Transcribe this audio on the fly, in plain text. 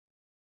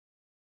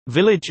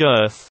Village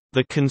Earth,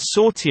 the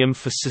Consortium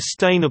for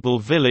Sustainable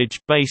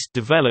Village-Based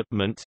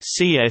Development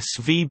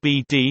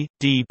 (CSVBD,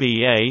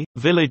 DBA).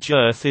 Village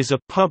Earth is a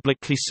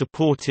publicly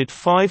supported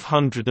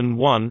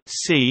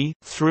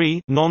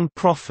 501(c)(3)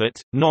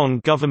 non-profit,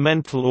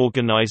 non-governmental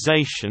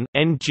organization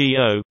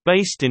 (NGO)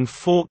 based in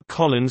Fort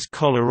Collins,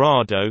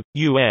 Colorado,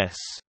 U.S.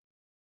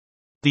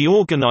 The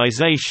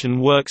organization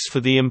works for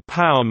the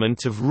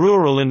empowerment of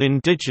rural and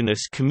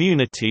indigenous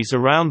communities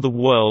around the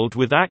world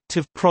with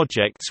active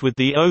projects with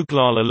the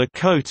Oglala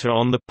Lakota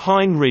on the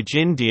Pine Ridge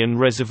Indian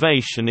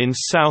Reservation in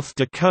South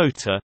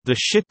Dakota, the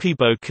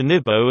Shipibo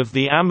Canibo of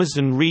the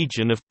Amazon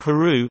region of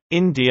Peru,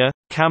 India,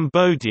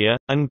 Cambodia,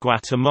 and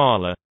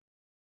Guatemala.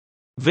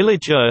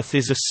 Village Earth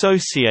is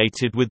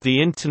associated with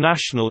the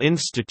International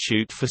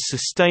Institute for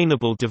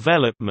Sustainable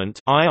Development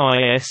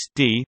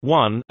 (IISD)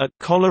 at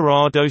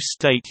Colorado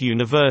State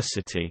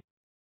University.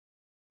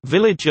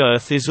 Village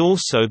Earth is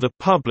also the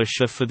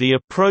publisher for the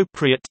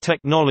Appropriate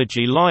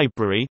Technology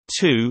Library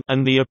 2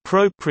 and the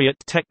Appropriate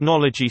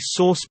Technology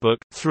Sourcebook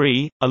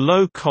 3, a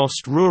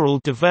low-cost rural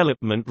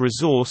development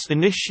resource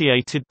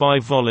initiated by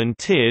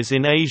volunteers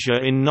in Asia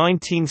in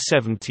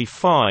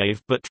 1975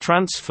 but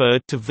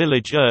transferred to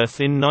Village Earth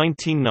in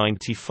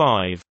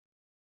 1995.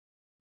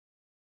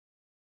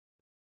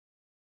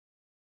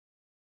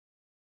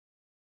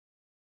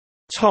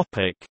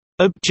 Topic: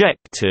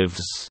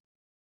 Objectives.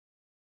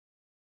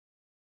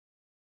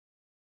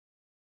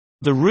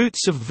 The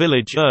roots of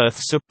Village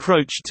Earth's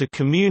approach to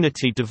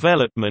community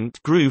development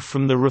grew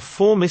from the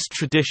reformist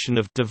tradition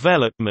of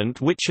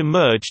development which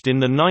emerged in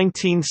the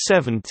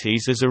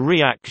 1970s as a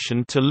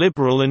reaction to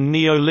liberal and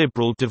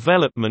neoliberal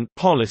development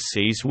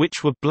policies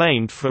which were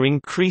blamed for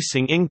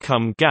increasing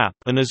income gap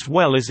and as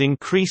well as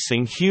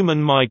increasing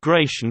human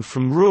migration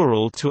from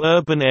rural to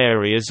urban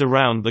areas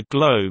around the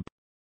globe.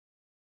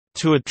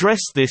 To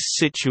address this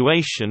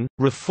situation,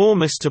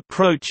 reformist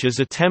approaches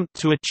attempt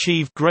to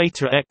achieve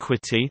greater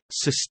equity,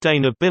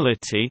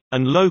 sustainability,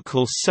 and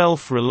local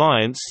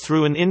self-reliance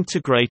through an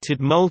integrated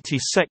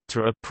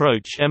multi-sector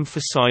approach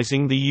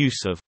emphasizing the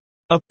use of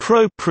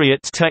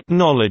appropriate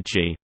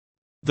technology,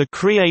 the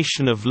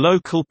creation of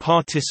local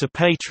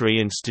participatory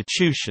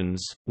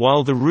institutions.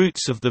 While the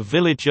roots of the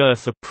Village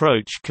Earth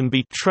approach can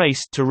be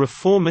traced to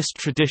reformist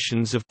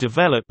traditions of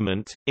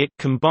development, it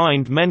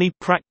combined many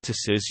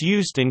practices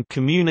used in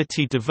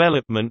community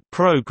development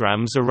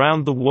programs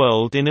around the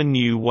world in a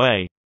new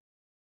way.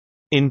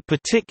 In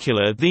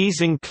particular, these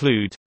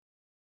include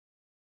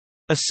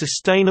a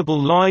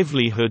sustainable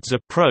livelihoods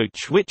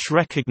approach which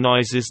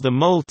recognizes the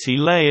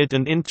multi-layered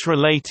and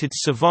interrelated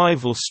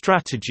survival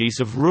strategies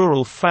of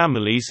rural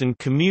families and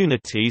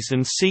communities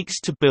and seeks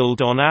to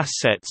build on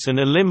assets and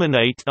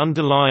eliminate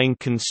underlying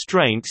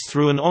constraints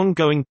through an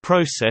ongoing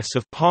process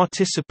of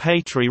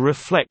participatory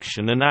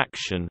reflection and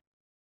action.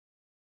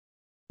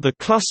 The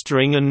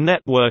clustering and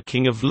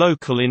networking of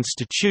local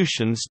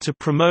institutions to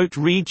promote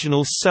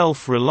regional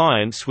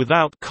self-reliance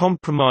without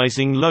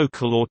compromising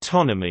local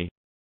autonomy.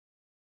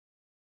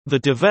 The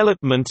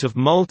development of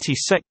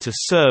multi-sector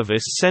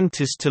service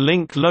centers to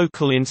link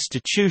local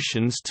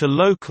institutions to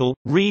local,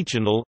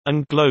 regional,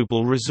 and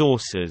global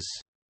resources.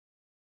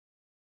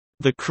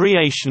 The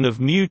creation of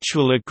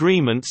mutual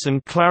agreements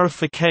and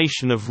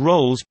clarification of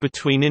roles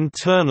between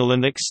internal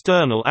and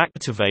external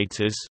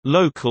activators,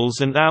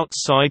 locals and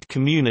outside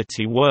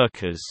community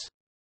workers.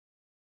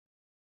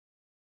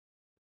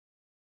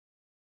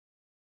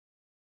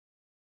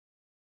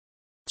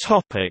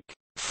 Topic: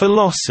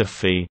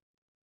 Philosophy.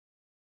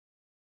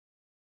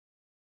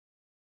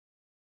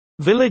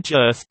 Village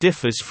Earth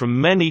differs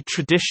from many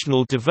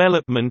traditional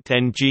development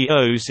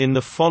NGOs in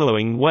the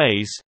following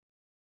ways.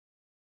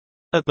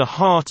 At the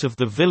heart of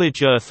the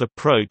Village Earth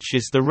approach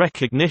is the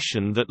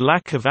recognition that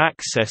lack of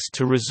access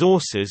to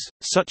resources,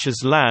 such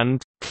as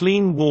land,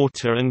 clean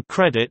water and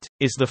credit,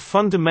 is the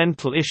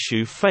fundamental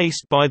issue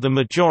faced by the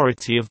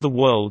majority of the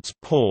world's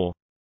poor.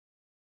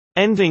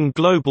 Ending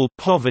global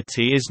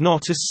poverty is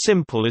not as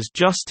simple as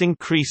just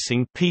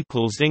increasing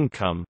people's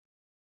income.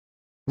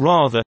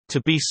 Rather,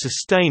 to be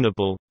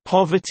sustainable,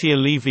 poverty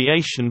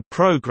alleviation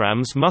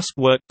programs must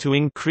work to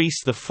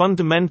increase the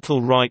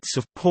fundamental rights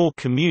of poor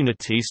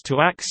communities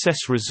to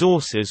access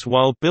resources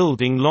while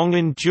building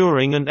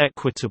long-enduring and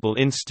equitable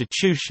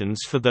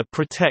institutions for their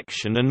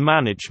protection and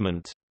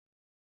management.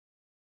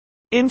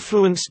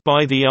 Influenced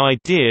by the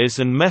ideas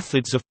and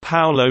methods of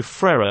Paulo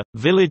Freire,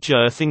 Village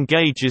Earth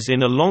engages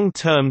in a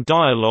long-term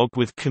dialogue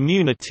with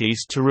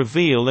communities to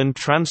reveal and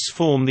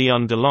transform the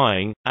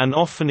underlying, and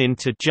often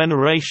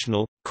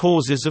intergenerational,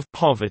 causes of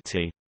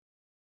poverty.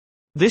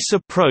 This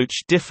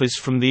approach differs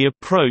from the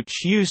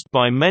approach used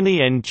by many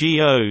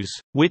NGOs,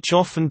 which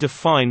often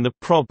define the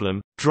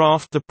problem,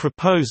 draft the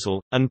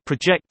proposal, and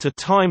project a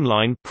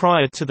timeline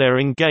prior to their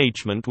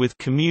engagement with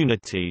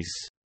communities.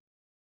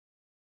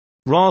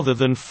 Rather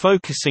than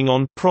focusing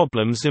on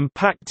problems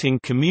impacting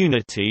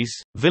communities,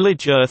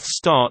 Village Earth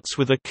starts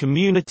with a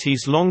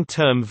community's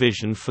long-term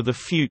vision for the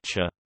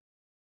future.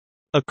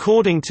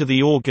 According to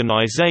the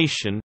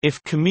organization,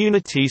 if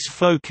communities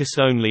focus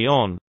only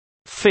on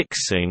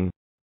fixing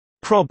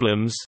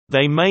problems,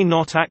 they may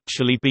not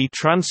actually be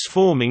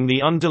transforming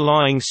the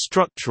underlying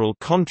structural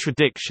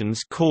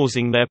contradictions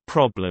causing their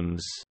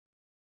problems.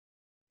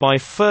 By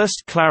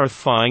first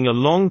clarifying a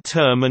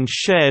long-term and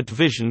shared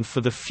vision for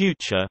the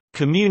future,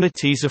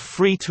 communities are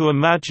free to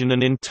imagine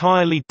an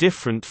entirely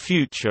different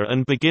future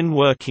and begin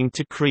working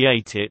to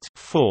create it.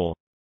 4.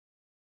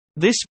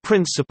 This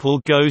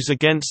principle goes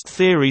against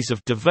theories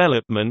of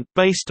development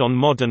based on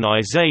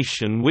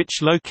modernization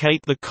which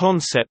locate the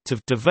concept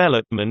of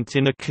development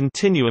in a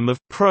continuum of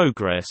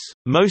progress,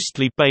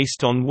 mostly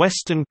based on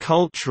Western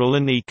cultural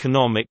and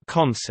economic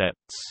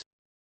concepts.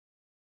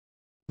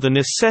 The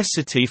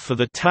necessity for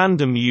the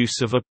tandem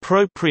use of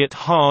appropriate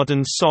hard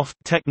and soft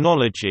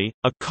technology,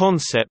 a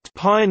concept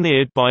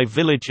pioneered by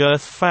Village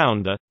Earth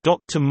founder,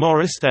 Dr.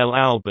 Morris L.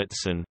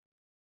 Albertson.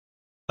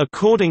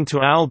 According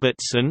to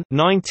Albertson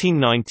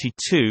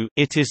 1992,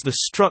 it is the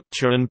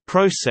structure and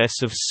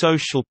process of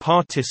social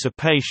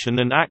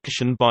participation and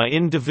action by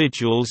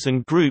individuals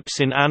and groups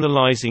in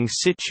analyzing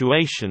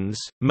situations,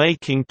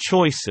 making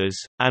choices,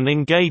 and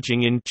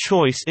engaging in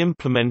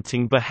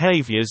choice-implementing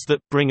behaviors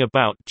that bring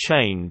about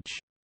change.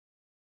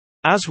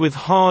 As with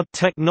hard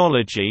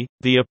technology,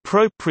 the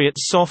appropriate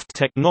soft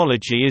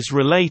technology is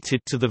related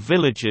to the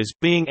villagers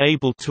being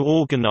able to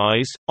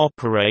organize,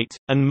 operate,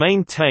 and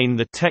maintain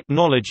the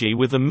technology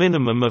with a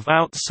minimum of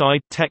outside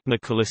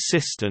technical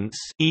assistance,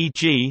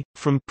 e.g.,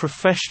 from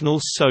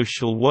professional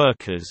social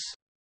workers.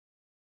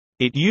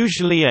 It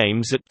usually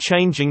aims at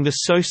changing the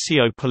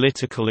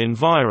socio-political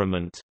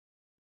environment.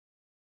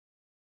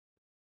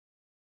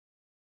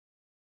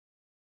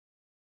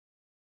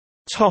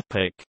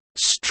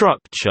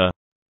 Structure.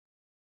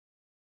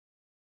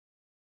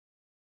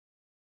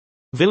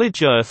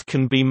 Village Earth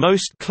can be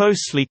most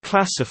closely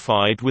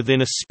classified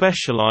within a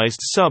specialized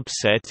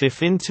subset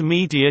if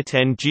intermediate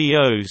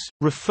NGOs,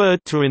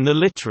 referred to in the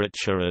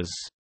literature as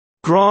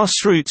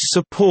grassroots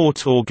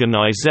support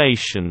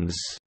organizations,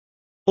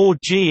 or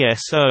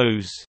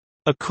GSOs.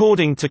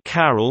 According to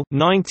Carroll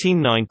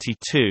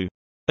 1992,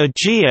 a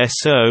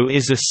GSO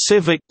is a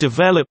civic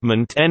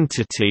development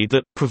entity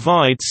that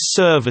provides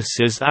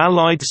services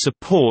allied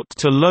support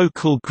to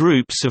local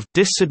groups of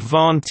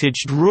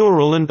disadvantaged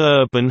rural and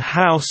urban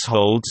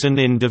households and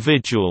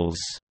individuals.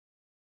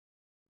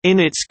 In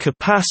its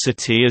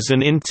capacity as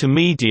an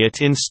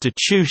intermediate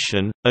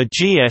institution, a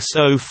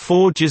GSO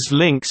forges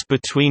links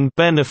between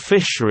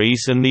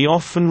beneficiaries and the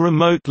often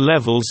remote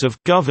levels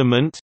of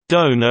government,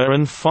 donor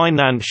and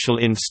financial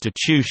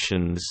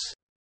institutions.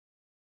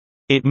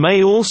 It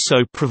may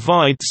also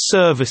provide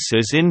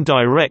services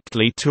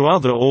indirectly to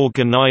other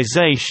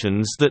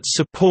organizations that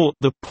support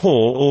the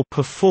poor or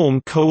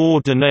perform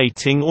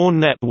coordinating or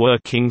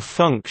networking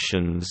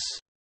functions.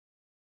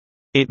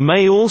 It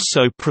may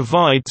also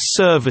provide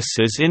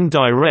services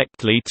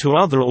indirectly to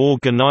other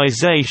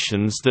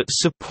organizations that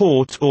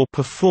support or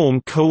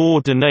perform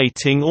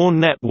coordinating or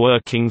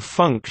networking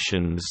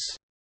functions.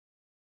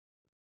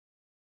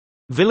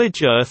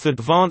 Village Earth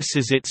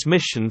advances its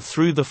mission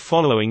through the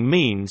following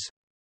means: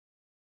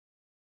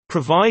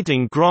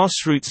 providing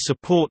grassroots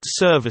support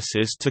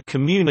services to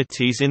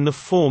communities in the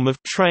form of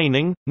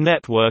training,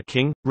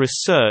 networking,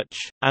 research,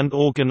 and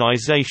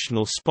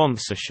organizational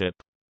sponsorship.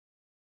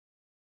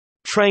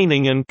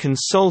 Training and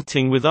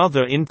consulting with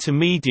other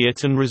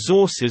intermediate and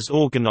resources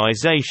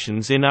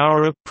organizations in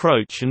our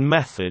approach and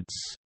methods.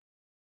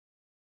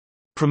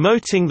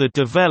 Promoting the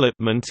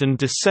development and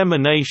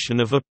dissemination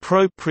of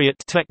appropriate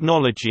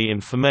technology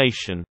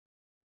information.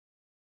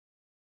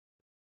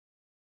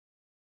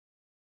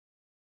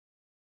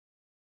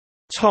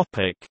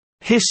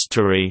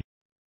 History.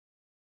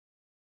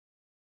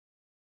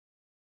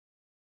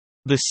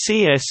 The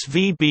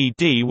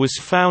CSVBD was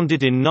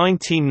founded in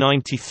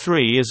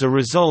 1993 as a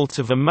result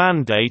of a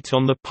mandate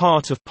on the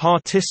part of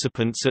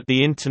participants at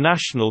the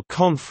International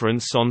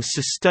Conference on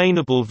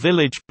Sustainable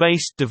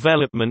Village-Based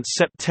Development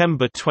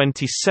September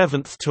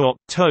 27 to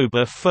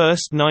October 1,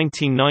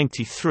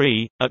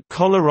 1993, at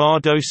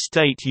Colorado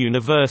State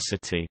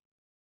University.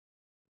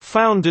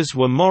 Founders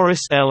were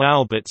Morris L.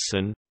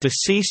 Albertson,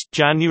 deceased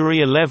January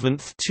 11,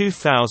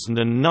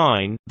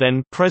 2009,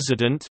 then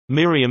President,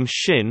 Miriam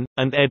Shin,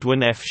 and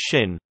Edwin F.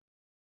 Shin.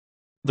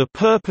 The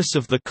purpose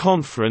of the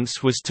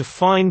conference was to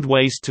find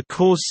ways to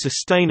cause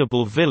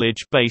sustainable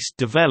village-based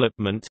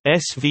development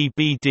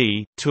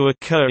 (SVBD) to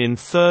occur in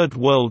Third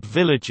World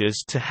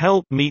villages to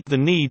help meet the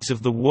needs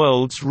of the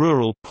world's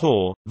rural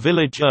poor.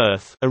 Village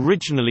Earth,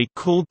 originally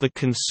called the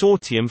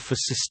Consortium for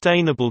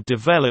Sustainable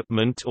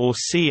Development or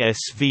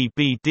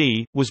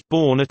CSVBD, was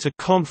born at a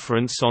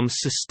conference on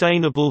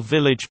sustainable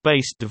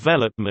village-based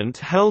development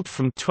held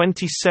from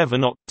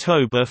 27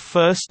 October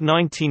 1,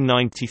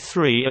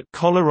 1993 at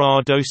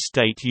Colorado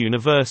State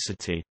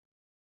University.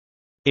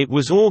 It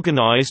was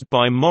organized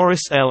by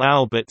Morris L.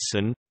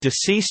 Albertson,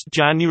 deceased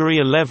January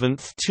 11,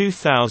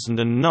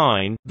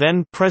 2009,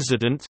 then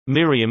President,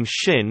 Miriam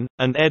Shin,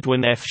 and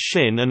Edwin F.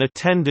 Shin, and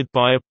attended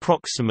by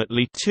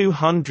approximately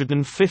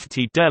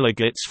 250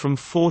 delegates from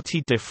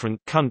 40 different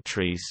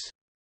countries.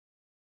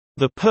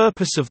 The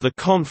purpose of the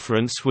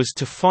conference was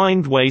to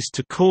find ways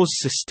to cause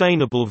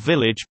sustainable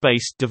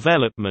village-based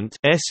development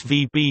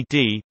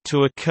 (SVBD)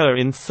 to occur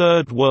in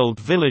Third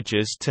World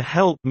villages to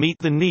help meet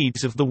the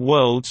needs of the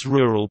world's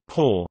rural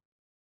poor.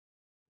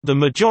 The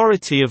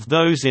majority of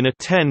those in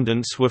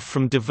attendance were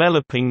from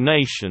developing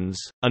nations,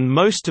 and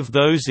most of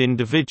those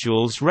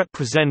individuals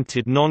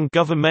represented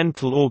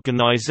non-governmental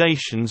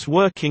organizations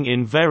working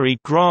in very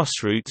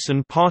grassroots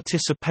and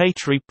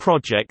participatory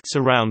projects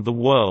around the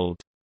world.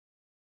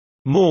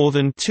 More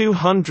than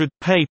 200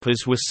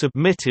 papers were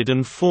submitted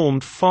and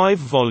formed 5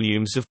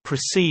 volumes of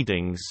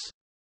proceedings.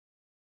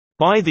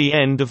 By the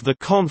end of the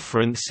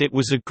conference it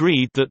was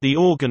agreed that the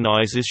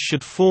organizers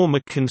should form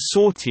a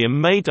consortium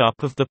made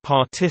up of the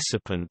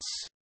participants.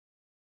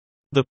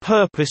 The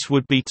purpose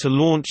would be to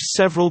launch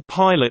several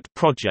pilot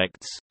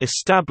projects,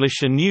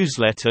 establish a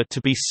newsletter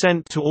to be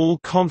sent to all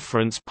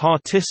conference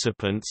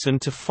participants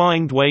and to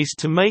find ways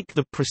to make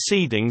the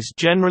proceedings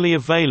generally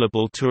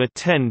available to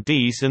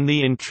attendees and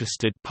the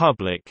interested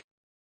public.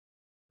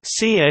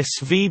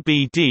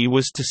 CSVBD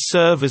was to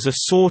serve as a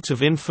sort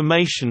of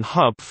information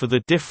hub for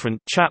the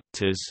different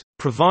chapters,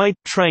 provide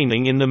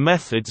training in the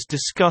methods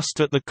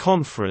discussed at the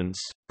conference,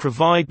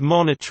 provide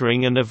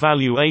monitoring and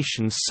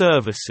evaluation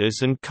services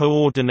and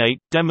coordinate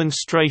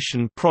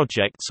demonstration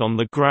projects on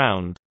the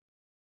ground.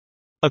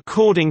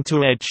 According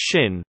to Ed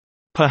Shin,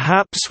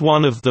 "Perhaps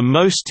one of the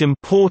most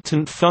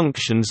important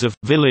functions of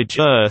Village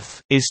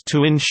Earth is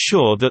to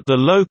ensure that the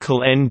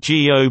local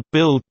NGO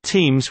build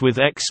teams with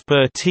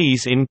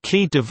expertise in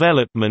key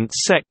development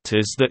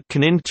sectors that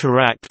can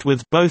interact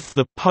with both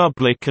the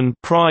public and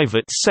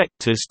private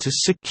sectors to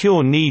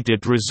secure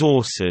needed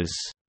resources."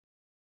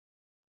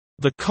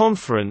 The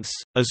conference,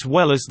 as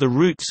well as the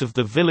roots of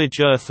the Village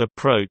Earth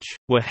approach,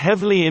 were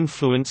heavily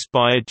influenced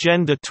by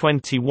Agenda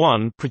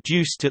 21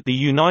 produced at the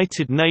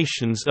United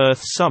Nations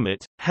Earth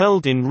Summit,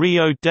 held in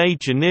Rio de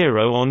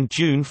Janeiro on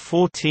June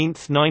 14,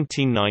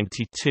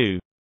 1992.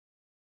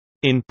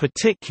 In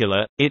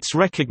particular, its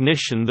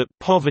recognition that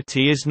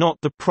poverty is not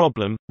the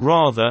problem,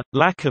 rather,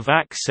 lack of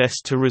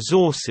access to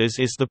resources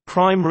is the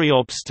primary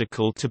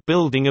obstacle to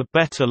building a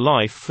better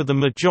life for the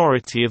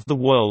majority of the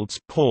world's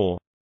poor.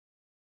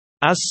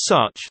 As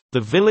such, the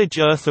Village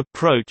Earth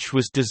approach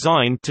was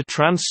designed to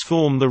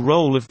transform the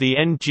role of the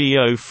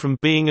NGO from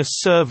being a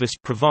service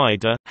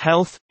provider,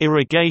 health,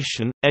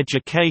 irrigation,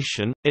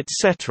 education,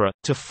 etc.,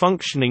 to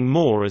functioning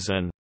more as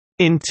an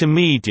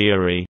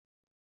intermediary,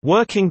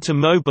 working to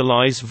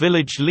mobilize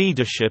village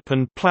leadership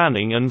and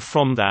planning and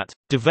from that,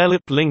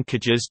 develop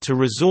linkages to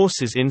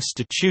resources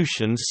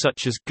institutions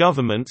such as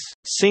governments,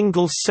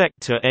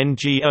 single-sector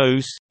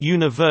NGOs,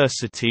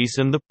 universities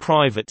and the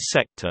private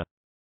sector.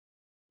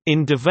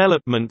 In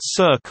development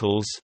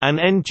circles, an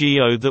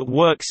NGO that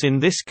works in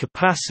this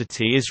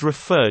capacity is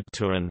referred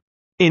to an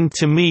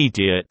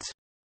intermediate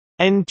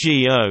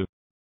NGO.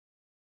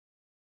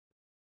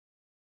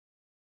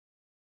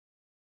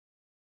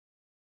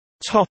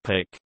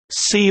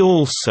 See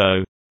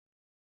also: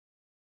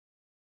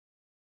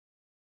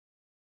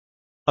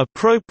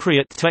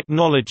 appropriate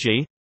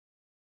technology,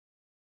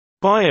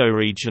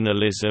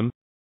 bioregionalism,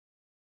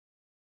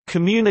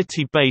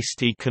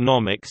 community-based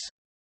economics,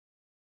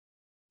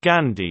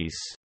 Gandhi's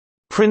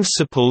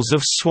Principles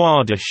of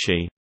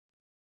Swadeshi,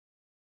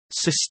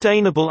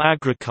 sustainable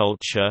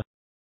agriculture,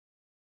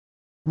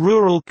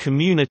 rural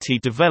community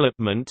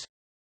development,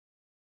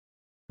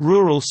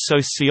 rural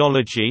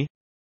sociology,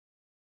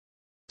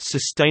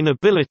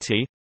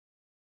 sustainability,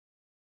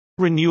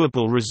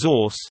 renewable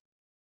resource,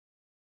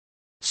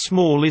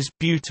 small is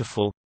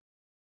beautiful.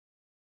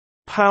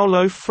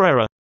 Paulo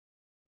Freire